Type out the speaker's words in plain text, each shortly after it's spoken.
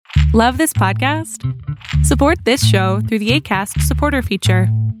Love this podcast? Support this show through the Acast supporter feature.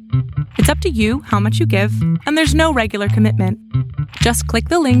 It's up to you how much you give, and there's no regular commitment. Just click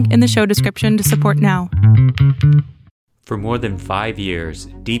the link in the show description to support now. For more than 5 years,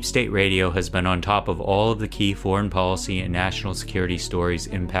 Deep State Radio has been on top of all of the key foreign policy and national security stories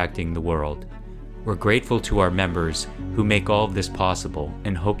impacting the world. We're grateful to our members who make all of this possible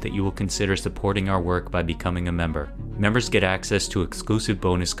and hope that you will consider supporting our work by becoming a member. Members get access to exclusive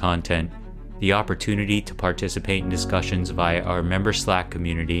bonus content, the opportunity to participate in discussions via our member Slack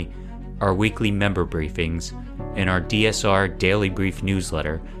community, our weekly member briefings, and our DSR Daily Brief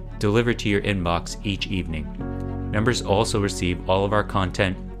newsletter delivered to your inbox each evening. Members also receive all of our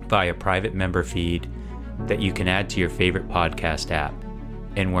content via private member feed that you can add to your favorite podcast app.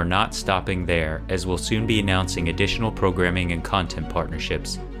 And we're not stopping there, as we'll soon be announcing additional programming and content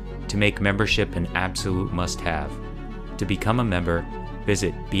partnerships to make membership an absolute must-have. To become a member,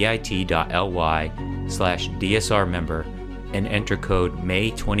 visit bit.ly/DSR member and enter code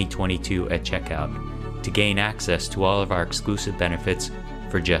MAY2022 at checkout to gain access to all of our exclusive benefits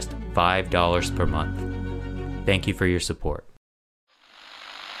for just $5 per month. Thank you for your support.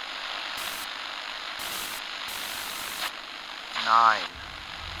 Nine.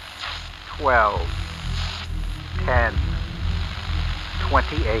 12, 10,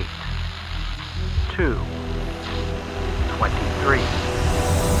 28, 2, 23.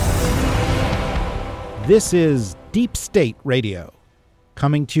 This is Deep State Radio,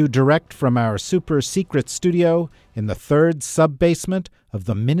 coming to you direct from our super secret studio in the third sub-basement of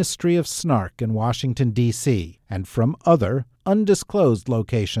the Ministry of Snark in Washington, D.C., and from other undisclosed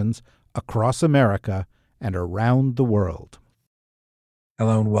locations across America and around the world.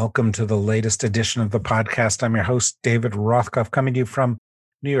 Hello and welcome to the latest edition of the podcast. I'm your host, David Rothkopf, coming to you from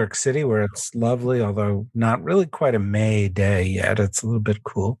New York City, where it's lovely, although not really quite a May day yet. It's a little bit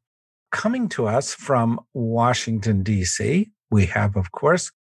cool. Coming to us from Washington, D.C., we have, of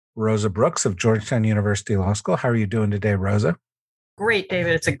course, Rosa Brooks of Georgetown University Law School. How are you doing today, Rosa? Great,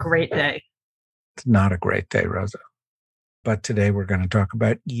 David. It's a great day. It's not a great day, Rosa. But today we're going to talk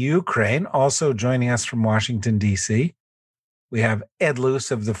about Ukraine. Also joining us from Washington, D.C., we have Ed Luce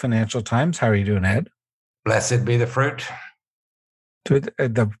of the Financial Times. How are you doing, Ed? Blessed be the fruit.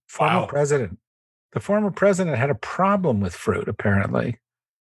 The former president. The former president had a problem with fruit, apparently.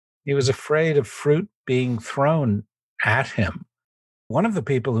 He was afraid of fruit being thrown at him. One of the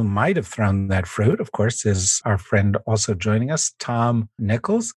people who might have thrown that fruit, of course, is our friend also joining us, Tom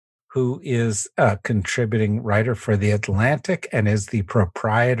Nichols, who is a contributing writer for The Atlantic and is the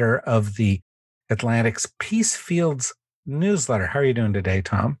proprietor of The Atlantic's Peace Fields newsletter. How are you doing today,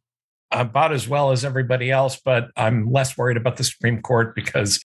 Tom? About as well as everybody else, but I'm less worried about the Supreme Court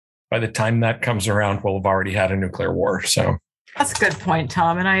because by the time that comes around, we'll have already had a nuclear war. So that's a good point,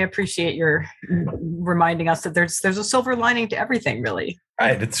 Tom. And I appreciate your reminding us that there's a silver lining to everything, really.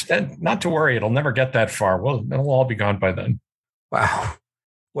 Right. It's not to worry. It'll never get that far. Well, it'll all be gone by then. Wow.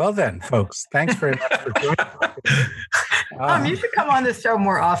 Well then, folks, thanks very much for joining us. You should come on this show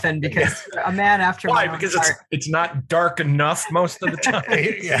more often because a man after why? My because heart. it's not dark enough most of the time.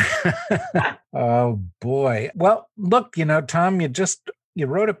 Yeah. Oh boy. Well, look, Tom, you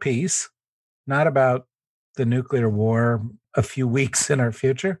wrote a piece, not about the nuclear war a few weeks in our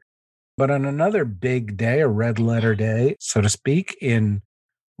future, but on another big day, a red letter day, so to speak, in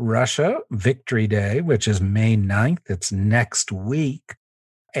Russia, Victory Day, which is May 9th. It's next week.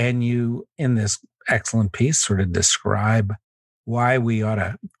 And you, in this excellent piece, sort of describe why we ought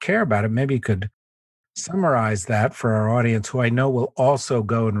to care about it. Maybe you could summarize that for our audience, who I know will also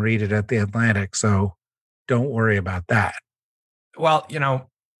go and read it at The Atlantic. So don't worry about that. Well,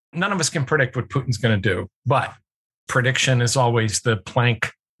 none of us can predict what Putin's going to do, but prediction is always the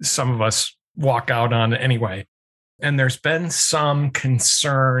plank some of us walk out on anyway. And there's been some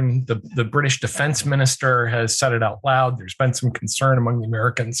concern. The British defense minister has said it out loud. There's been some concern among the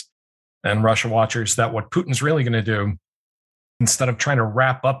Americans and Russia watchers that what Putin's really going to do, instead of trying to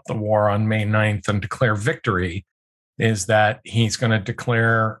wrap up the war on May 9th and declare victory, is that he's going to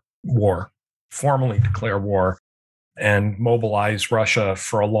declare war, formally declare war, and mobilize Russia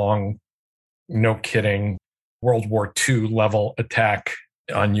for a long, no kidding, World War II level attack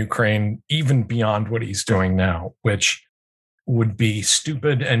on Ukraine, even beyond what he's doing now, which would be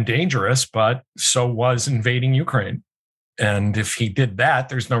stupid and dangerous, but so was invading Ukraine. And if he did that,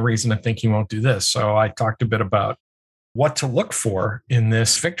 there's no reason to think he won't do this. So I talked a bit about what to look for in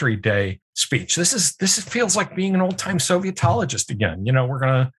this Victory Day speech. This feels like being an old-time Sovietologist again. We're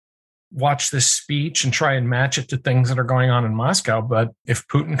going to watch this speech and try and match it to things that are going on in Moscow. But if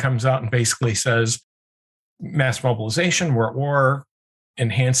Putin comes out and basically says, mass mobilization, we're at war,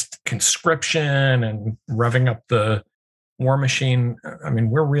 enhanced conscription and revving up the war machine. I mean,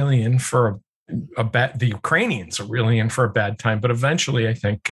 we're really in for a bad, the Ukrainians are really in for a bad time. But eventually, I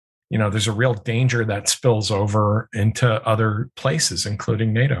think, there's a real danger that spills over into other places,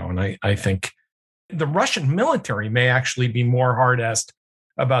 including NATO. And I think the Russian military may actually be more hard-assed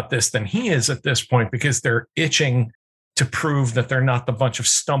about this than he is at this point, because they're itching to prove that they're not the bunch of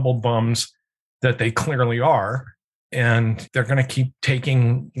stumble bums that they clearly are. And they're going to keep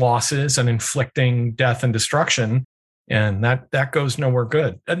taking losses and inflicting death and destruction. And that goes nowhere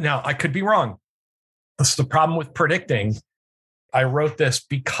good. Now, I could be wrong. That's the problem with predicting. I wrote this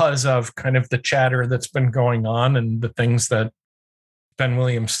because of kind of the chatter that's been going on and the things that Ben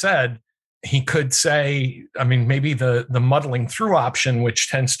Williams said. He could say, I mean, maybe the muddling through option, which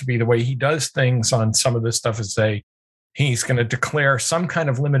tends to be the way he does things on some of this stuff, is say he's going to declare some kind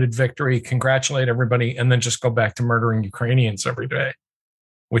of limited victory, congratulate everybody, and then just go back to murdering Ukrainians every day,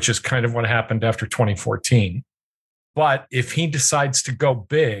 which is kind of what happened after 2014. But if he decides to go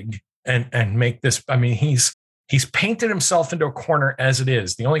big and make this, I mean, he's painted himself into a corner as it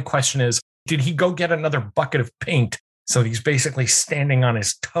is. The only question is, did he go get another bucket of paint? So he's basically standing on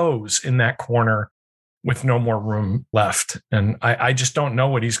his toes in that corner with no more room left. And I just don't know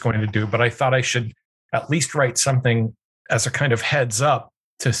what he's going to do, but I thought I should at least write something as a kind of heads up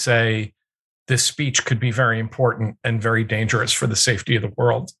to say this speech could be very important and very dangerous for the safety of the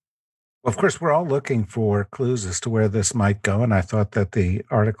world. Well, of course, we're all looking for clues as to where this might go. And I thought that the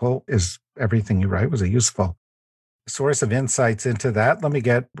article is everything you write was a useful source of insights into that. Let me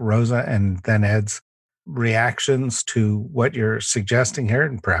get Rosa and then Ed's reactions to what you're suggesting here,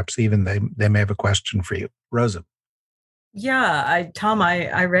 and perhaps even they may have a question for you. Rosa. Yeah, Tom,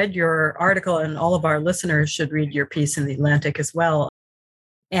 I read your article, and all of our listeners should read your piece in The Atlantic as well.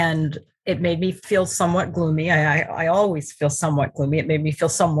 And it made me feel somewhat gloomy. I always feel somewhat gloomy. It made me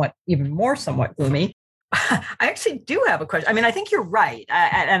feel even more somewhat gloomy. I actually do have a question. I mean, I think you're right.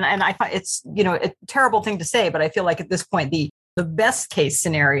 And I find it's, a terrible thing to say, but I feel like at this point, the best case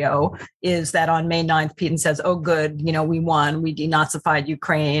scenario is that on May 9th, Putin says, oh, good, we won. We denazified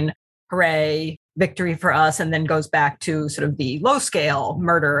Ukraine. Hooray, victory for us. And then goes back to sort of the low scale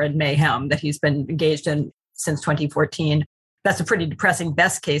murder and mayhem that he's been engaged in since 2014. That's a pretty depressing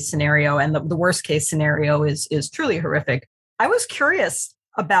best case scenario. And the worst case scenario is truly horrific. I was curious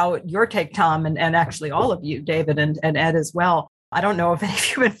about your take, Tom, and actually all of you, David and Ed as well. I don't know if any of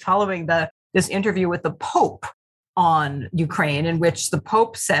you have been following this interview with the Pope on Ukraine, in which the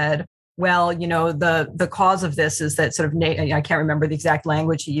Pope said, well, the cause of this is that sort of, I can't remember the exact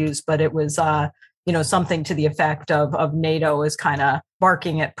language he used, but it was, something to the effect of NATO is kind of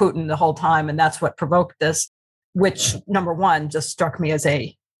barking at Putin the whole time. And that's what provoked this, which, number one, just struck me as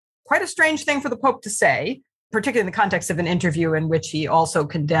quite a strange thing for the Pope to say, particularly in the context of an interview in which he also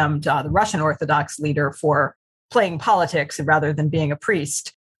condemned the Russian Orthodox leader for playing politics rather than being a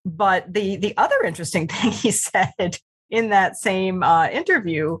priest. But the other interesting thing he said in that same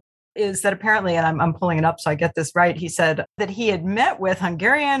interview is that apparently, and I'm pulling it up so I get this right, he said that he had met with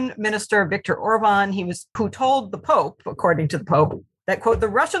Hungarian Minister Viktor Orban, who told the Pope, according to the Pope, that, quote, the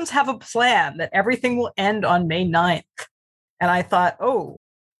Russians have a plan that everything will end on May 9th. And I thought, oh,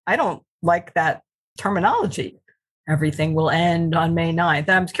 I don't like that terminology. Everything will end on May 9th.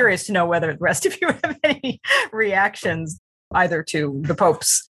 And I'm curious to know whether the rest of you have any reactions either to the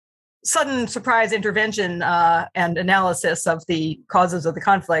Pope's sudden surprise intervention and analysis of the causes of the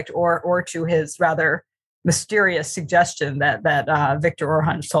conflict, or to his rather mysterious suggestion that Viktor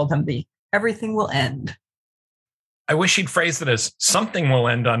Orban told him everything will end. I wish he'd phrased it as something will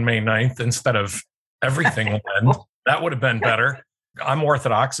end on May 9th instead of everything will end. That would have been better. I'm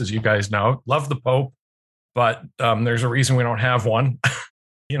Orthodox, as you guys know, love the Pope, but there's a reason we don't have one.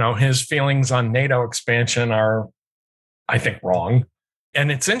 His feelings on NATO expansion are, I think, wrong. And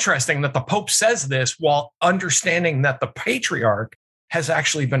it's interesting that the Pope says this while understanding that the Patriarch has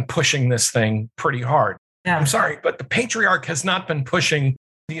actually been pushing this thing pretty hard. Yeah. I'm sorry, but the Patriarch has not been pushing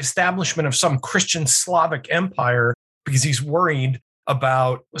the establishment of some Christian Slavic empire because he's worried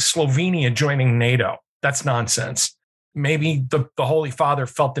about Slovenia joining NATO. That's nonsense. Maybe the Holy Father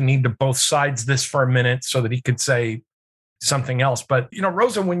felt the need to both sides this for a minute so that he could say something else. But,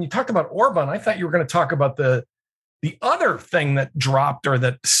 Rosa, when you talked about Orban, I thought you were going to talk about the other thing that dropped, or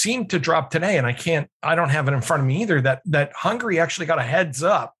that seemed to drop today, and I don't have it in front of me either, that Hungary actually got a heads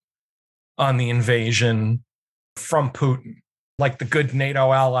up on the invasion from Putin, like the good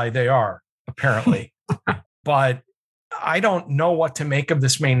NATO ally they are, apparently. But I don't know what to make of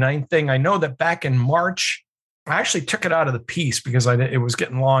this May 9th thing. I know that back in March, I actually took it out of the piece because it was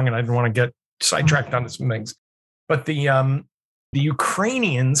getting long and I didn't want to get sidetracked onto some things. But the The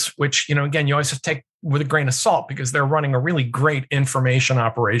Ukrainians, which, again, you always have to take with a grain of salt because they're running a really great information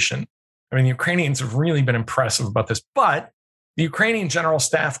operation. I mean, the Ukrainians have really been impressive about this, but the Ukrainian general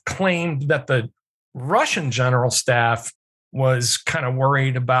staff claimed that the Russian general staff was kind of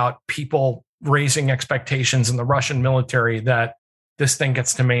worried about people raising expectations in the Russian military that this thing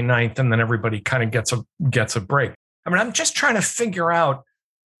gets to May 9th and then everybody kind of gets a break. I mean, I'm just trying to figure out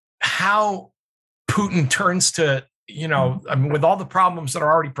how Putin turns to, with all the problems that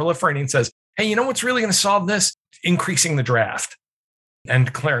are already proliferating, says, hey, you know what's really going to solve this? Increasing the draft and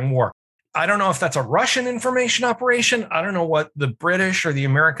declaring war. I don't know if that's a Russian information operation. I don't know what the British or the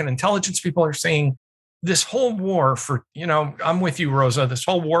American intelligence people are saying. This whole war for, I'm with you, Rosa, this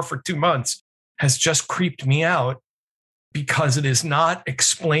whole war for 2 months has just creeped me out because it is not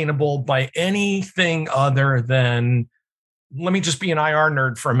explainable by anything other than, let me just be an IR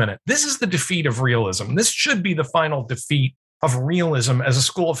nerd for a minute. This is the defeat of realism. This should be the final defeat of realism as a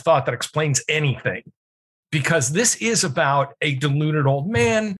school of thought that explains anything, because this is about a deluded old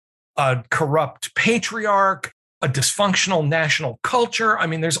man, a corrupt patriarch, a dysfunctional national culture. I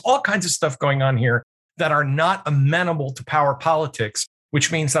mean, there's all kinds of stuff going on here that are not amenable to power politics,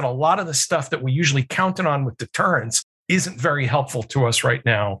 which means that a lot of the stuff that we usually counted on with deterrence isn't very helpful to us right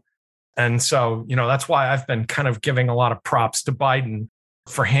now. And so, that's why I've been kind of giving a lot of props to Biden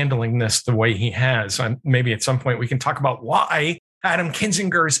for handling this the way he has. And maybe at some point we can talk about why Adam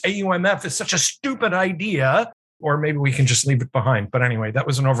Kinzinger's AUMF is such a stupid idea, or maybe we can just leave it behind. But anyway, that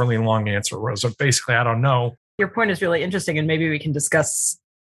was an overly long answer, Rosa. Basically, I don't know. Your point is really interesting, and maybe we can discuss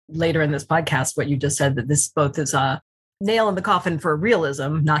later in this podcast what you just said, that this both is a nail in the coffin for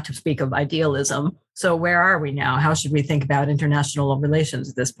realism, not to speak of idealism. So where are we now? How should we think about international relations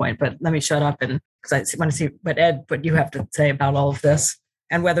at this point? But let me shut up, and because I want to see what you have to say about all of this,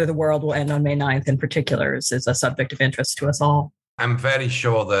 and whether the world will end on May 9th in particular is a subject of interest to us all. I'm fairly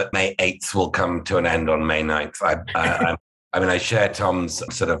sure that May 8th will come to an end on May 9th. I share Tom's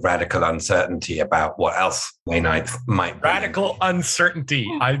sort of radical uncertainty about what else May 9th might be. Radical uncertainty.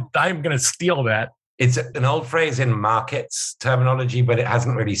 I'm going to steal that. It's an old phrase in markets terminology, but it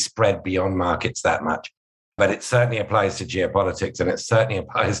hasn't really spread beyond markets that much. But it certainly applies to geopolitics, and it certainly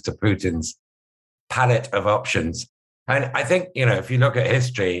applies to Putin's palette of options. And I think, if you look at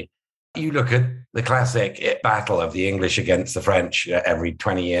history, you look at the classic battle of the English against the French every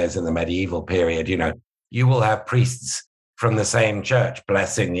 20 years in the medieval period, you will have priests from the same church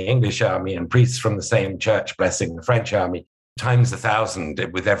blessing the English army and priests from the same church blessing the French army, times 1,000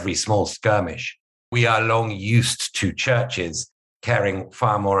 with every small skirmish. We are long used to churches caring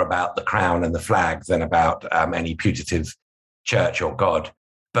far more about the crown and the flag than about any putative church or God.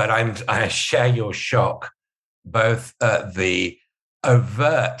 But I share your shock, both at the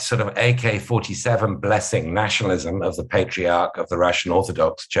overt sort of AK-47 blessing nationalism of the patriarch of the Russian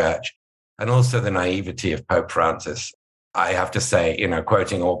Orthodox Church, and also the naivety of Pope Francis. I have to say,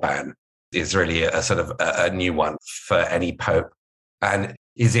 quoting Orban is really a sort of a new one for any pope, and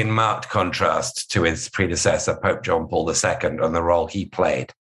is in marked contrast to his predecessor, Pope John Paul II, and the role he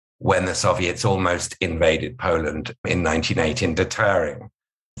played when the Soviets almost invaded Poland in 1918, in deterring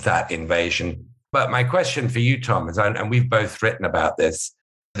that invasion. But my question for you, Tom, is, and we've both written about this,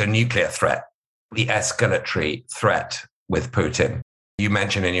 the nuclear threat, the escalatory threat with Putin. You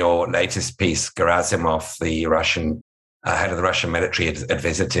mentioned in your latest piece, Gerasimov, the Russian head of the Russian military, had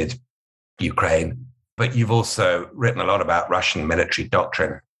visited Ukraine. But you've also written a lot about Russian military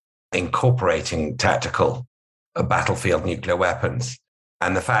doctrine, incorporating tactical battlefield nuclear weapons.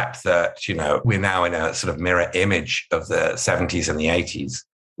 And the fact that, we're now in a sort of mirror image of the 70s and the 80s,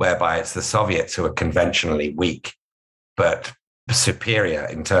 whereby it's the Soviets who are conventionally weak, but superior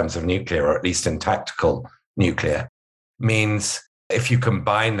in terms of nuclear, or at least in tactical nuclear, means if you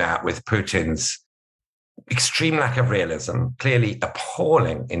combine that with Putin's extreme lack of realism, clearly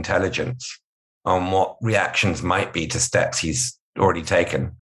appalling intelligence on what reactions might be to steps he's already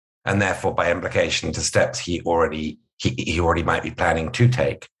taken, and therefore by implication to steps he already might be planning to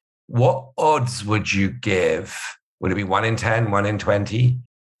take. What odds would you give? Would it be 1 in 10, 1 in 20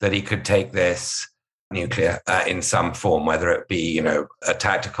 that he could take this nuclear in some form, whether it be, a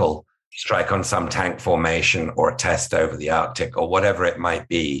tactical strike on some tank formation or a test over the Arctic or whatever it might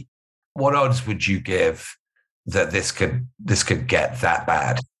be? What odds would you give that this could get that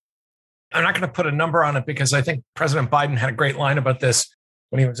bad? I'm not going to put a number on it because I think President Biden had a great line about this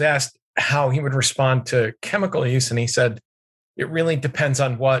when he was asked how he would respond to chemical use. And he said, it really depends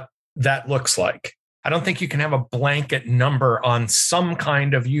on what that looks like. I don't think you can have a blanket number on some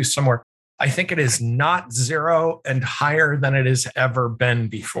kind of use somewhere. I think it is not zero and higher than it has ever been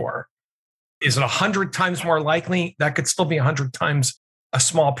before. Is it 100 times more likely? That could still be 100 times a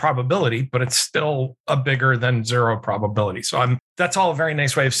small probability, but it's still a bigger than zero probability. So that's all a very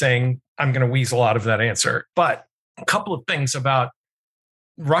nice way of saying I'm going to weasel out of that answer. But a couple of things about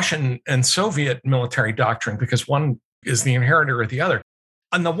Russian and Soviet military doctrine, because one is the inheritor of the other.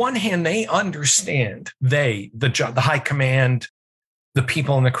 On the one hand, they understand, the high command, the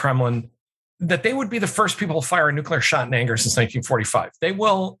people in the Kremlin, that they would be the first people to fire a nuclear shot in anger since 1945. They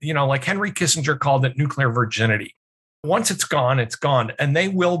will, like Henry Kissinger called it, nuclear virginity. Once it's gone, it's gone. And they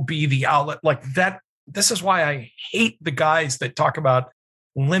will be the outlet like that. This is why I hate the guys that talk about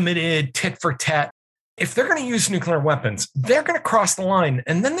limited tit for tat. If they're going to use nuclear weapons, they're going to cross the line.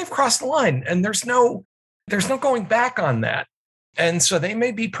 And then they've crossed the line. And there's no going back on that. And so they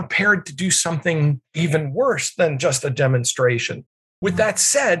may be prepared to do something even worse than just a demonstration. With that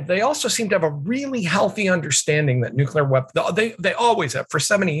said, they also seem to have a really healthy understanding that nuclear weapons, they always have for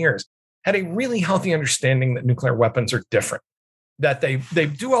 70 years, had a really healthy understanding that nuclear weapons are different, that they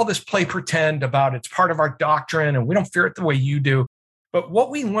do all this play pretend about it's part of our doctrine and we don't fear it the way you do. But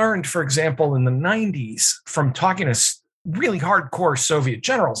what we learned, for example, in the 90s from talking to really hardcore Soviet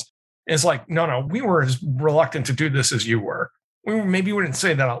generals is like, no, we were as reluctant to do this as you were. Maybe we didn't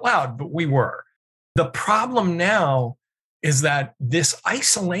say that out loud, but we were. The problem now is that this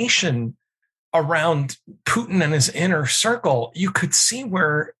isolation around Putin and his inner circle, you could see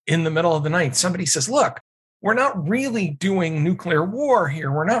where in the middle of the night, somebody says, look, we're not really doing nuclear war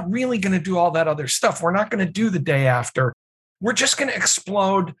here. We're not really going to do all that other stuff. We're not going to do the day after. We're just going to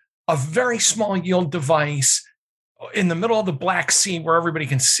explode a very small yield device in the middle of the Black Sea where everybody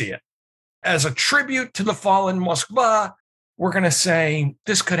can see it. As a tribute to the fallen Moskva, we're going to say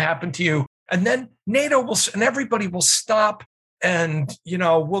this could happen to you. And then NATO will, and everybody will stop and,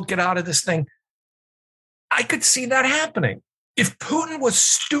 we'll get out of this thing. I could see that happening. If Putin was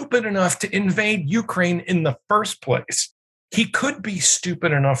stupid enough to invade Ukraine in the first place, he could be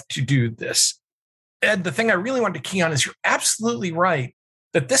stupid enough to do this. Ed, the thing I really wanted to key on is you're absolutely right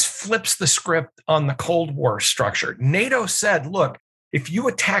that this flips the script on the Cold War structure. NATO said, look, if you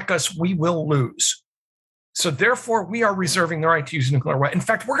attack us, we will lose. So therefore, we are reserving the right to use nuclear weapons. In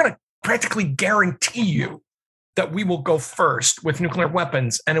fact, we're going to practically guarantee you that we will go first with nuclear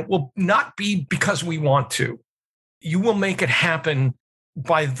weapons, and it will not be because we want to. You will make it happen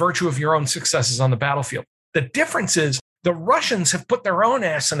by virtue of your own successes on the battlefield. The difference is the Russians have put their own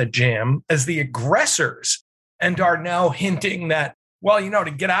ass in a jam as the aggressors and are now hinting that, well,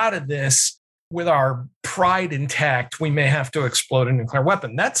 to get out of this with our pride intact, we may have to explode a nuclear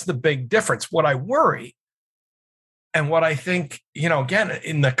weapon. That's the big difference. What I worry and what I think, again,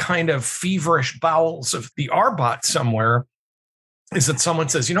 in the kind of feverish bowels of the Arbot somewhere, is that someone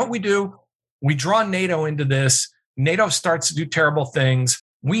says, what we do? We draw NATO into this. NATO starts to do terrible things.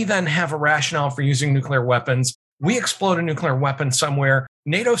 We then have a rationale for using nuclear weapons. We explode a nuclear weapon somewhere.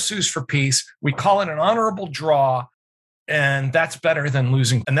 NATO sues for peace. We call it an honorable draw. And that's better than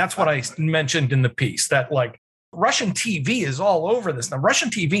losing. And that's what I mentioned in the piece, that Russian TV is all over this. Now, Russian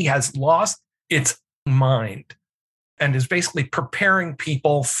TV has lost its mind and is basically preparing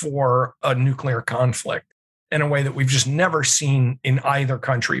people for a nuclear conflict in a way that we've just never seen in either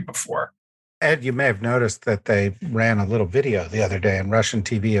country before. Ed, you may have noticed that they ran a little video the other day on Russian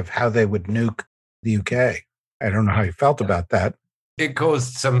TV of how they would nuke the UK. I don't know how you felt about that. It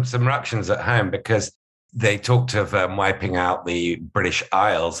caused some ructions at home because they talked of wiping out the British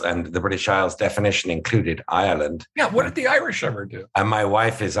Isles, and the British Isles definition included Ireland. Yeah, what did the Irish ever do? And my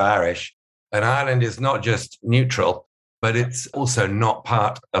wife is Irish, and Ireland is not just neutral, but it's also not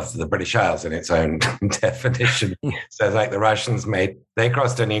part of the British Isles in its own definition. So the Russians they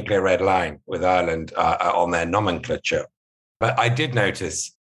crossed a nuclear red line with Ireland on their nomenclature. But I did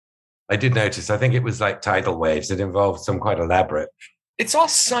notice, I think it was like tidal waves. It involved some quite elaborate. It's all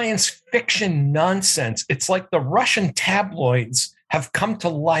science fiction nonsense. It's like the Russian tabloids have come to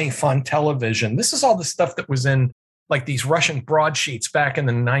life on television. This is all the stuff that was in these Russian broadsheets back in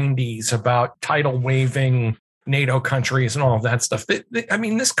the 90s about tidal waving NATO countries and all of that stuff.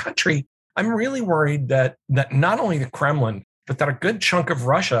 This country, I'm really worried that not only the Kremlin, but that a good chunk of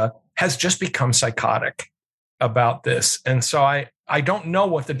Russia has just become psychotic about this. And so I don't know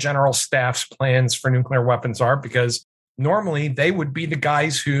what the general staff's plans for nuclear weapons are, because normally they would be the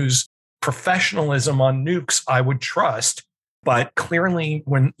guys whose professionalism on nukes I would trust. But clearly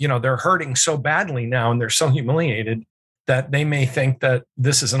when, they're hurting so badly now and they're so humiliated that they may think that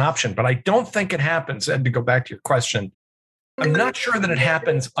this is an option. But I don't think it happens. Ed, to go back to your question, I'm not sure that it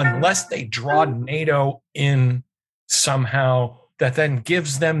happens unless they draw NATO in somehow that then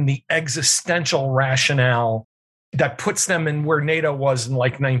gives them the existential rationale that puts them in where NATO was in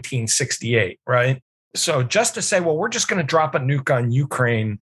like 1968, right? So just to say, well, we're just going to drop a nuke on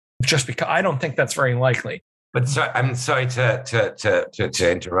Ukraine, just because, I don't think that's very likely. But so, I'm sorry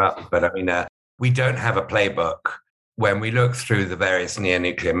to interrupt, but I mean, we don't have a playbook. When we look through the various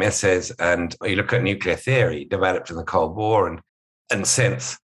near-nuclear missiles and you look at nuclear theory developed in the Cold War and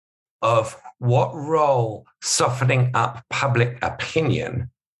since, of what role softening up public opinion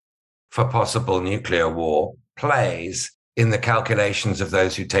for possible nuclear war plays in the calculations of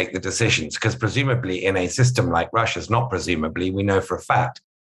those who take the decisions. Because presumably in a system like Russia's, not presumably, we know for a fact,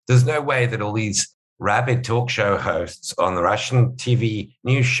 there's no way that all these rabid talk show hosts on the Russian TV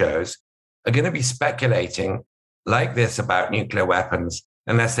news shows are going to be speculating like this about nuclear weapons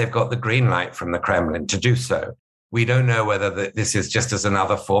unless they've got the green light from the Kremlin to do so. We don't know whether this is just as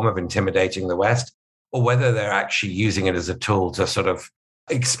another form of intimidating the West or whether they're actually using it as a tool to sort of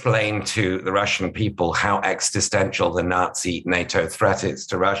explain to the Russian people how existential the Nazi NATO threat is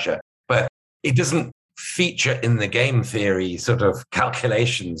to Russia. But it doesn't feature in the game theory sort of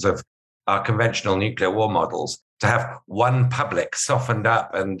calculations of our conventional nuclear war models to have one public softened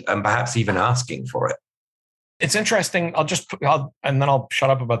up and perhaps even asking for it. It's interesting. And then I'll shut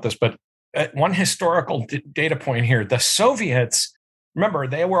up about this. But one historical data point here, the Soviets, remember,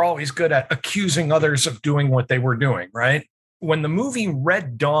 they were always good at accusing others of doing what they were doing, right? When the movie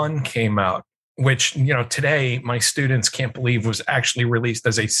Red Dawn came out, which, today my students can't believe was actually released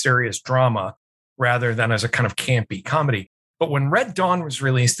as a serious drama rather than as a kind of campy comedy. But when Red Dawn was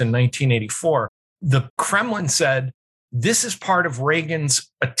released in 1984, the Kremlin said, this is part of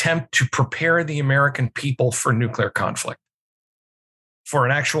Reagan's attempt to prepare the American people for nuclear conflict, for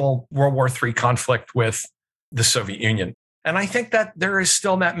an actual World War III conflict with the Soviet Union. And I think that there is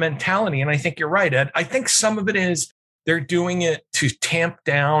still that mentality. And I think you're right, Ed. I think some of it is they're doing it to tamp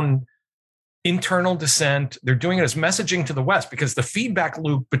down internal dissent. They're doing it as messaging to the West because the feedback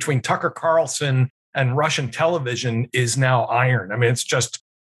loop between Tucker Carlson and Russian television is now iron. I mean, it's just,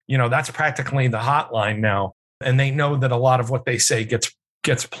 that's practically the hotline now. And they know that a lot of what they say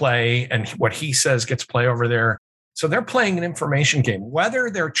gets play and what he says gets play over there. So they're playing an information game. Whether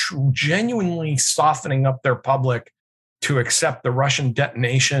they're genuinely softening up their public to accept the Russian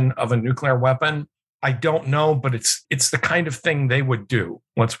detonation of a nuclear weapon, I don't know, but it's the kind of thing they would do.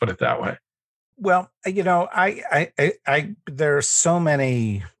 Let's put it that way. Well, I there are so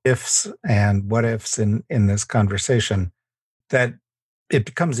many ifs and what ifs in this conversation that it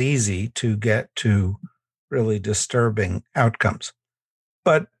becomes easy to get to really disturbing outcomes.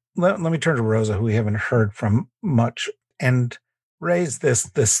 But let me turn to Rosa, who we haven't heard from much, and raise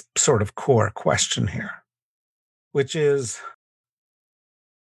this sort of core question here, which is,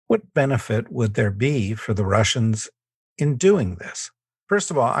 what benefit would there be for the Russians in doing this?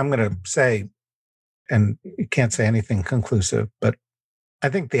 First of all, I'm going to say, and you can't say anything conclusive, but I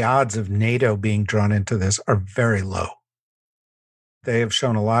think the odds of NATO being drawn into this are very low. They have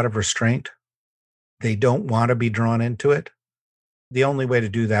shown a lot of restraint. They don't want to be drawn into it. The only way to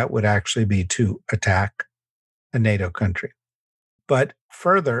do that would actually be to attack a NATO country. But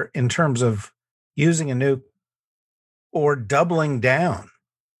further, in terms of using a nuke or doubling down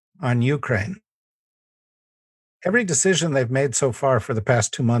on Ukraine, every decision they've made so far for the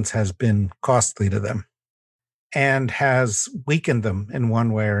past 2 months has been costly to them and has weakened them in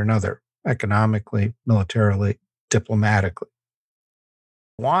one way or another, economically, militarily, diplomatically.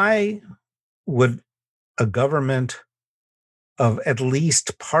 Why would a government of at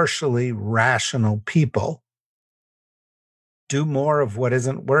least partially rational people do more of what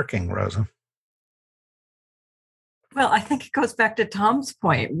isn't working, Rosa? Well, I think it goes back to Tom's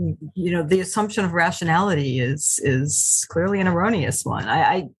point. The assumption of rationality is clearly an erroneous one.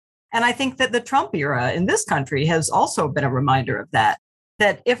 I think that the Trump era in this country has also been a reminder of that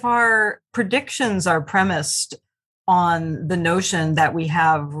if our predictions are premised on the notion that we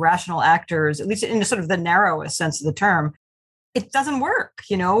have rational actors, at least in sort of the narrowest sense of the term, it doesn't work,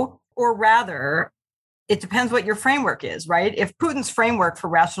 or rather, it depends what your framework is, right? If Putin's framework for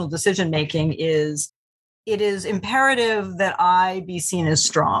rational decision-making is, it is imperative that I be seen as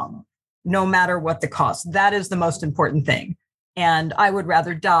strong, no matter what the cost. That is the most important thing. And I would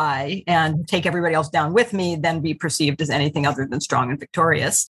rather die and take everybody else down with me than be perceived as anything other than strong and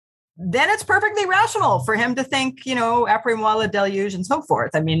victorious. Then it's perfectly rational for him to think, après-moi le deluge and so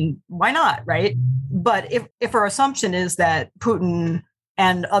forth. I mean, why not, right? But if our assumption is that Putin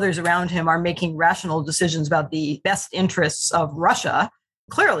and others around him are making rational decisions about the best interests of Russia,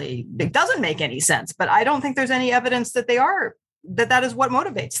 clearly it doesn't make any sense. But I don't think there's any evidence that that is what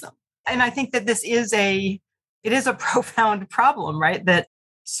motivates them. And I think that it is a profound problem, right? That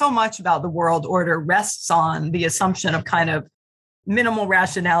so much about the world order rests on the assumption of kind of minimal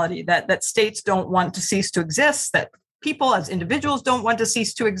rationality, that states don't want to cease to exist, that people as individuals don't want to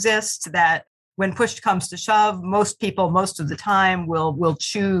cease to exist, that when push comes to shove, most people, most of the time, will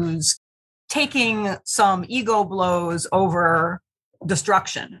choose taking some ego blows over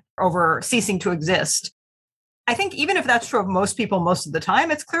destruction, over ceasing to exist. I think even if that's true of most people most of the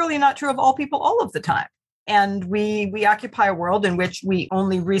time, it's clearly not true of all people all of the time. And we occupy a world in which we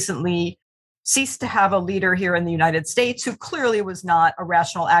only recently ceased to have a leader here in the United States who clearly was not a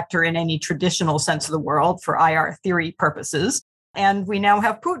rational actor in any traditional sense of the world for IR theory purposes. And we now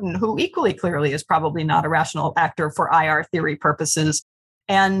have Putin, who equally clearly is probably not a rational actor for IR theory purposes.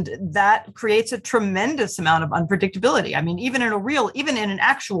 And that creates a tremendous amount of unpredictability. I mean, even in an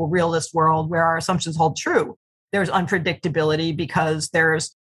actual realist world where our assumptions hold true, there's unpredictability because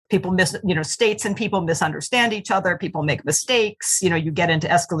there's states and people misunderstand each other. People make mistakes. You get into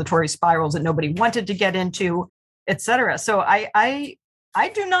escalatory spirals that nobody wanted to get into, et cetera. So I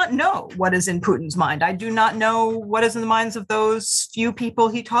do not know what is in Putin's mind. I do not know what is in the minds of those few people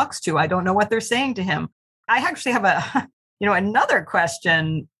he talks to. I don't know what they're saying to him. I actually have another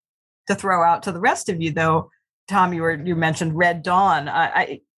question to throw out to the rest of you, though. Tom, you mentioned Red Dawn.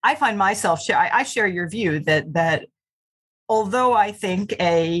 I find myself I share your view that although I think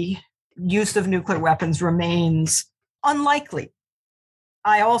a use of nuclear weapons remains unlikely,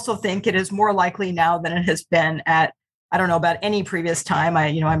 I also think it is more likely now than it has been at, I don't know about any previous time.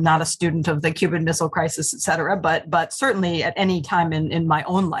 I'm not a student of the Cuban Missile Crisis, et cetera, but certainly at any time in my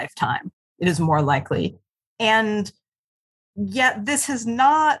own lifetime, it is more likely. And yet this has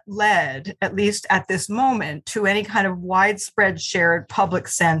not led, at least at this moment, to any kind of widespread shared public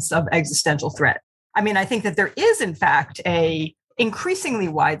sense of existential threat. I mean, I think that there is, in fact, a increasingly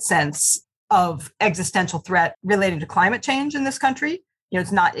wide sense of existential threat related to climate change in this country.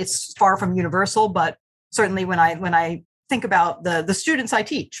 It's far from universal, but certainly when I think about the students I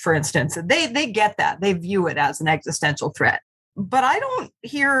teach, for instance, they get that. They view it as an existential threat. But I don't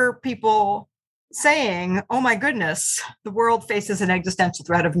hear people saying, oh my goodness, the world faces an existential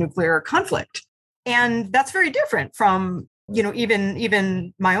threat of nuclear conflict. And that's very different from,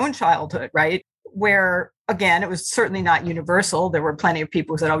 even my own childhood, right? Where, again, it was certainly not universal. There were plenty of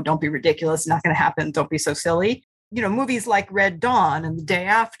people who said, oh, don't be ridiculous. It's not going to happen. Don't be so silly. Movies like Red Dawn and The Day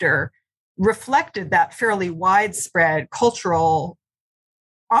After reflected that fairly widespread cultural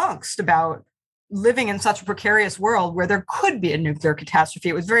angst about living in such a precarious world where there could be a nuclear catastrophe.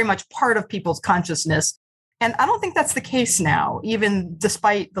 It was very much part of people's consciousness. And I don't think that's the case now, even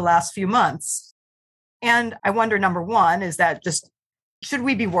despite the last few months. And I wonder, number one, is that should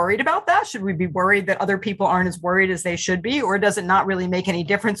we be worried about that? Should we be worried that other people aren't as worried as they should be? Or does it not really make any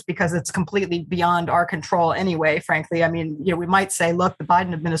difference because it's completely beyond our control anyway, frankly? I mean, we might say, look, the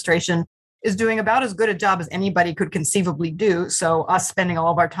Biden administration is doing about as good a job as anybody could conceivably do. So us spending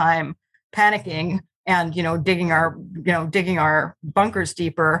all of our time panicking and, digging our bunkers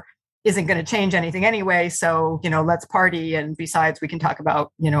deeper isn't going to change anything anyway. So, let's party. And besides, we can talk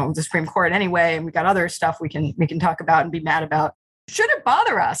about, the Supreme Court anyway. And we got other stuff we can talk about and be mad about. Should it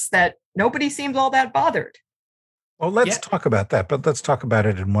bother us that nobody seems all that bothered? Well, let's talk about that, but let's talk about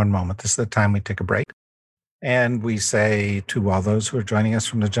it in one moment. This is the time we take a break. And we say to all those who are joining us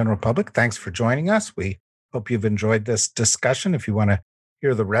from the general public, thanks for joining us. We hope you've enjoyed this discussion. If you want to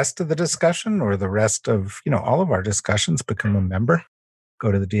hear the rest of the discussion or the rest of, all of our discussions, become a member.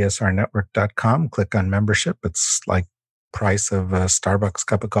 Go to the dsrnetwork.com, click on membership. It's like price of a Starbucks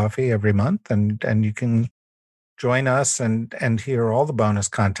cup of coffee every month. And you can join us and hear all the bonus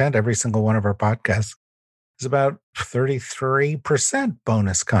content. Every single one of our podcasts is about 33%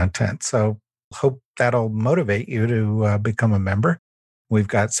 bonus content. So hope that'll motivate you to become a member. We've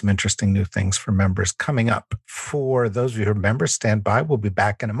got some interesting new things for members coming up. For those of you who are members, stand by. We'll be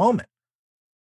back in a moment